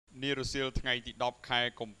នារសៀលថ្ងៃទី10ខែ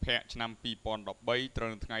កុម្ភៈឆ្នាំ2013ត្រូវ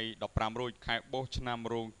នឹងថ្ងៃ15រោចខែបុស្សឆ្នាំ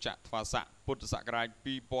រោងចក្រថ្វាស័កពុទ្ធសករាជ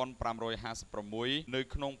2556នៅ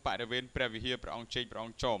ក្នុងបរិវេណព្រះវិហារព្រះអង្គជ័យព្រះអ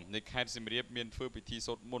ង្គចោមនៃខេត្តសៀមរាបមានធ្វើពិធី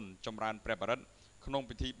សូត្រមន្តចម្រើនព្រះបរិត្តក្នុង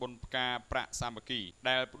ពិធីបុណ្យផ្កាប្រាក់សាមគ្គី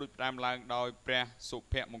ដែលផ្ដួចផ្ដើមឡើងដោយព្រះសុ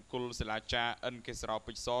ភមង្គលសិលាចារ្យ អិន កេសរោ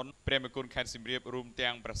ពេជ្រសនព្រះមេគុណខេត្តសៀមរាបរួម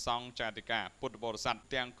ទាំងព្រះសង្ឃចាតិកាពុទ្ធបរិស័ទ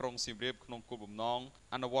ទាំងក្រុងសៀមរាបក្នុងគោលបំណង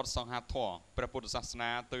អនុវត្តសង្ឃធម៌ព្រះពុទ្ធសាសនា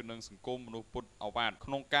ទៅនឹងសង្គមមនុស្សពុទ្ធអវាទ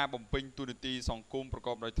ក្នុងការបំពេញទូនាទីសង្គមប្រក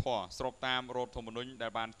បដោយធម៌ស្របតាមរដ្ឋធម្មនុញ្ញដែ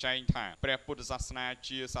លបានចែងថាព្រះពុទ្ធសាសនា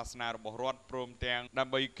ជាសាសនារបស់រដ្ឋព្រមទាំងដើ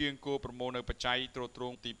ម្បីគៀងគោប្រមូលនៅបច្ច័យទ្រទ្រ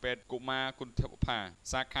ង់ទីពេទ្យកុមារគុណធបុផា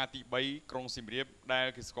សាខាទី3ក្រុងសៀមរាបដែល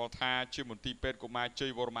គេស្គាល់ថាជាមន្ទីរពេទ្យកុមារជ័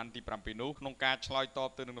យវរ្ម័នទី7នោះក្នុងការឆ្លើយតប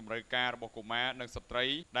ទៅនឹងតម្រូវការរបស់កុមារនិងស្ត្រី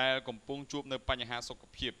ដែលកំពុងជួបនៅបញ្ហាសុខ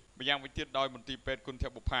ភាពម្យ៉ាងវិញទៀតដោយមន្ទីរពេទ្យគុណធ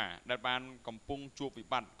បុផាដែលបានកំពុងជួបវិ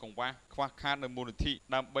បត្តិកង្វះខ្វះខាតនៅមូលនិធិ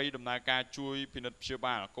ដើម្បីដំណើរការជួយពិនិត្យព្យា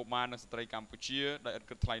បាលកុមារនិងស្ត្រីកម្ពុជាដែលឥត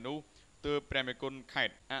គិតថ្លៃនោះទើបព្រះមេគុណខេ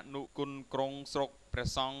ត្តអនុគុណក្រុងស្រុកព្រះ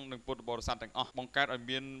សង្ឃនិងពុទ្ធបរិស័ទទាំងអស់បង្កើតឲ្យ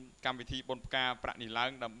មានកម្មវិធីបុណ្យផ្កាប្រាក់នេះឡើ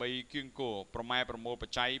ងដើម្បីគៀងគរប្រម៉ែប្រមូលប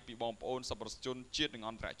ច្ច័យពីបងប្អូនសប្បុរសជនជាតិនិង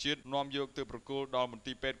អន្តរជាតិនាំយកទៅប្រគល់ដល់មន្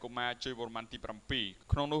ទីរពេទ្យកុមារជ័យវរ្ម័នទី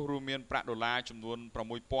7ក្នុងនោះរួមមានប្រាក់ដុល្លារចំនួន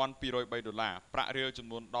$6,203ប្រាក់រៀលចំ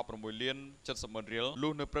នួន$16,70,000រៀល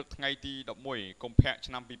លុះនៅព្រឹកថ្ងៃទី11កុម្ភៈ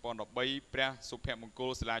ឆ្នាំ2013ព្រះសុភមង្គ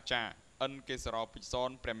លសិលាចារ្យ អិន កេសរោពេជ្រសន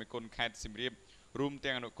ព្រះមេគុណខេត្តសៀមរាបរួម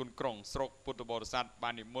ទាំងអនុគុណក្រុងស្រុកពុទ្ធបរិស័ទបា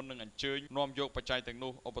ននិមន្តនិងអញ្ជើញនាំយកបច្ច័យទាំង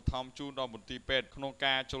នោះឧបត្ថម្ភជូនដល់មន្ទីរពេទ្យក្នុង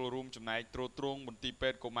ការចូលរួមចំណែកទ្រទ្រង់មន្ទីរពេ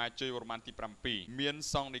ទ្យកុមារជ័យវរ្ម័នទី7មាន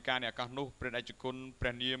សង្ឃដីកានៃឱកាសនោះព្រះតេជគុណព្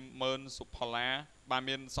រះនាមម៉ឺនសុផល្លាបាន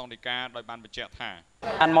មានសង្ឃដីកាដោយបានបញ្ជាក់ថា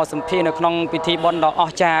បានមកសម្ភាសនៅក្នុងពិធីបុណ្យដ៏អ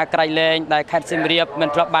ស្ចារ្យក្រៃលែងដែលខេត្តសៀមរាបមិន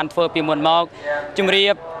ធ្លាប់បានធ្វើពីមុនមកជំរា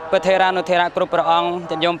បព្រះថេរានុថេរៈគ្រប់ព្រះអង្គញា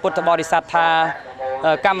តិញោមពុទ្ធបរិស័ទថា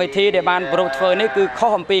កម្មវិធីដែលបានប្រពៃធ្វើនេះគឺខុស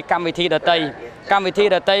អំពីកម្មវិធីដទៃកម្មវិធី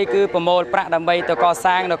ដទៃគឺប្រមូលប្រាក់ដើម្បីទៅក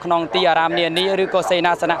សាងនៅក្នុងទីអារាមនានាឬក៏សេ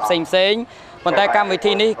នាសនៈផ្សេងប៉ុន្តែកម្មវិ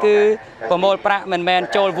ធីនេះគឺប្រមូលប្រាក់មិនមែន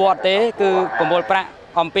ចូលវត្តទេគឺប្រមូលប្រាក់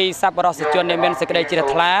អំពីសប្បុរសជនដែលមានសេចក្តីជ្រះ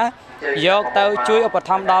ថ្លាយកទៅជួយឧបត្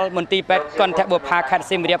ថម្ភដល់មន្ទីរពេទ្យគុណធបុផាខេត្ត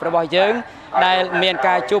សៀមរាបរបស់យើងដែលមាន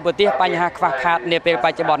ការជួបប្រទះបញ្ហាខ្វះខាតនាពេលប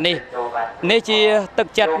ច្ចុប្បន្ននេះជាទឹក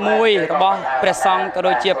ចិត្តមួយរបស់ព្រះសង្ឃក៏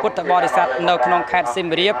ដូចជាពុទ្ធបរិស័ទនៅក្នុងខេត្តសៀម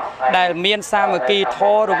រាបដែលមានសាមគ្គីធ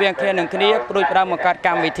ម៌រវាងគ្នានឹងគ្នាព្រួយផ្ដើមបង្កើតក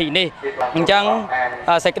ម្មវិធីនេះអញ្ចឹង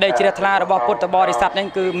សេចក្តីជ្រះថ្លារបស់ពុទ្ធបរិស័ទនេះ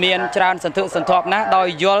គឺមានច្រើនសន្ធឹកសន្ធាប់ណាស់ដោយ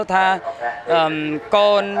យល់ថា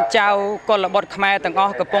កូនចៅកុលបុត្រខ្មែរទាំងអ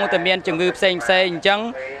ស់កំពុងតែមានជំងឺផ្សេងអញ្ចឹង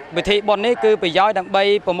វិធីបុណ្យនេះគឺប្រយោជន៍ដើម្បី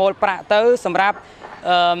ប្រមូលប្រាក់ទៅសម្រាប់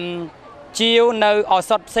ជាវនៅឱ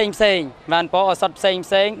សថផ្សេងបានពោឱសថផ្សេ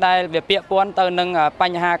ងដែលវាពាក់ព័ន្ធទៅនឹងប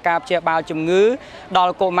ញ្ហាការព្យាបាលជំងឺដ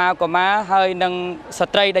ល់កុមារហើយនឹងស្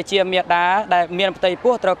ត្រីដែលជាមាតាដែលមានផ្ទៃ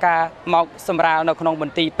ពោះត្រូវការមកសម្រាលនៅក្នុងម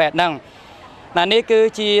ន្ទីរពេទ្យហ្នឹងនេះគឺ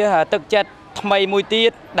ជាទឹកចិត្តថ្មីមួយទៀ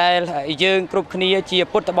តដែលយើងគ្រប់គ្នាជា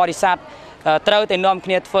ពុទ្ធបរិស័ទត្រូវតែនាំ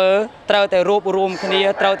គ្នាធ្វើត្រូវតែរួបរวมគ្នា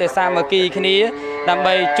ត្រូវតែសាមគ្គីគ្នាដើម្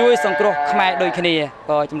បីជួយសង្គ្រោះខ្មែរដូចគ្នា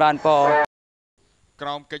ក៏ចម្រើនពរក្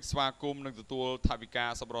រោមកិច្ចស្វាគមន៍និងទទួលថវិកា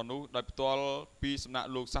សប្បុរសនោះដោយផ្ទាល់ពីសំណាក់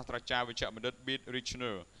លោកសាស្ត្រាចារ្យវិជ្ជបណ្ឌិត Beat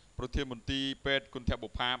Richner ប្រធានមន្ទីរពេទ្យគុណធបុ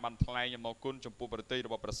ផាបានថ្លែងអំណរគុណចំពោះប្រតិយរ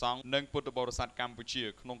បស់ព្រះសង្ឃនិងពុទ្ធបរិស័ទកម្ពុជា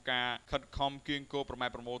ក្នុងការខិតខំគៀងគរប្រម៉ែ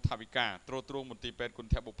ប្រមូលថវិកាទ្រទ្រង់មន្ទីរពេទ្យគុណ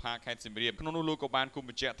ធបុផាខេត្តសៀមរាបក្នុងនោះលោកក៏បានគូប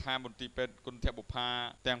ញ្ជាក់ថាមន្ទីរពេទ្យគុណធបុផា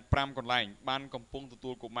ទាំង5កន្លែងបានកំពុងទ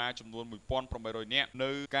ទួលកុមារចំនួន1800នាក់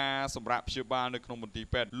នៅការសម្រាប់ព្យាបាលនៅក្នុងមន្ទីរ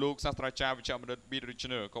ពេទ្យលោកសាស្ត្រាចារ្យវិជ្ជបណ្ឌិត Beat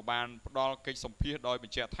Richner ក៏បានផ្ដល់កិច្ចសម្ភាសដោយប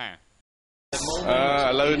ញ្ជាក់ថា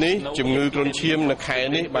ឥឡូវនេះជំងឺគ្រុនឈាមនៅខែ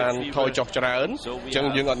នេះបានថយចុះច្រើនអញ្ចឹង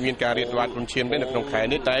យើងអត់មានការរាតត្បាតគ្រុនឈាមទេនៅក្នុងខែ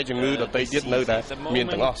នេះតែជំងឺដទៃទៀតនៅតែមាន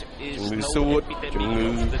ទាំងអស់ជំងឺសួតជំងឺ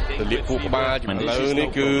រលាកខួរក្បាលឥឡូវនេះ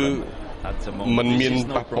គឺมันមាន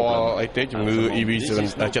ប៉ះពាល់អីទេជំងឺ EV71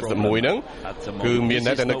 ហ្នឹងគឺមាន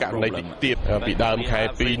តែនៅករណីតិចទៀតពីដើមខែ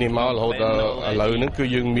2នេះមករហូតដល់ឥឡូវហ្នឹងគឺ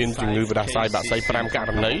យើងមានជំងឺផ្ដាសាយបាក់សៃ5ក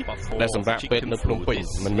រណីដែលសម្រាប់ពេទ្យនៅភ្នំពេញ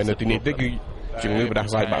មិនមែននៅទីនេះទេគឺជំងឺផ្ដា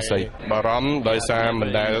សាយបាក់សៃបារម្ភដោយសារមិន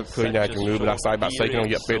ដែលឃើញថាជំងឺផ្ដាសាយបាក់សៃក្នុង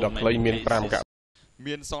រយៈពេលដ៏ខ្លីមាន5ករណី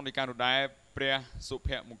មានសង្ឃដីកានោះដែរព្រះសុភ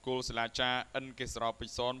មង្គលសិលាចារ្យ អិន កេសរោពេ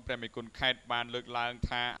ជ្រសនព្រះមេគុណខេត្តបានលើកឡើង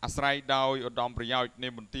ថាអាស្រ័យដោយឧត្តមប្រយោជន៍នៃ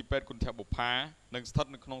មន្ទីរពេទ្យគុណធបុផានិងស្ថិត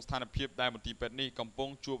នៅក្នុងស្ថានភាពដែលមន្ទីរពេទ្យនេះកំពុង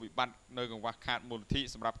ជួបវិបត្តិនៅកង្វះខាតមូលនិធិ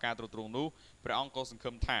សម្រាប់ការទ្រទ្រង់នោះព្រះអង្គក៏សង្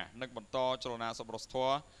ឃឹមថានឹងបន្តចលនាសប្បុរសធ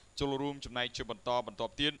ម៌ចូលរួមចំណែកជាបន្ត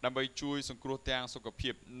ទៀតដើម្បីជួយសង្គ្រោះទាំងសុខភា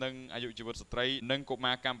ពនិងអាយុជីវិតស្ត្រីនិងកុ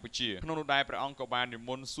មារកម្ពុជាក្នុងនោះដែរព្រះអង្គក៏បាននិ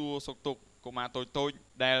មន្តសួរសុខទុក្ខ កុមារតូចៗ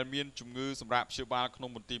ដែលមានជំងឺសម្រាប់ព្យាបាលក្នុង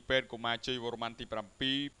មន្ទីរពេទ្យកុមារជ័យវរ្ម័នទី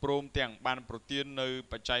7ព្រមទាំងបានប្រទាននៅ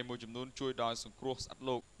បច្ច័យមួយចំនួនជួយដល់សង្គ្រោះសត្វ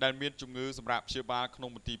លោកដែលមានជំងឺសម្រាប់ព្យាបាលក្នុង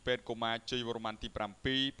មន្ទីរពេទ្យកុមារជ័យវរ្ម័នទី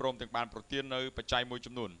7ព្រមទាំងបានប្រទាននៅបច្ច័យមួយ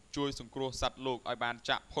ចំនួនជួយសង្គ្រោះសត្វលោកឲ្យបាន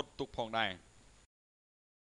ចាក់ផុតទុកផងដែរ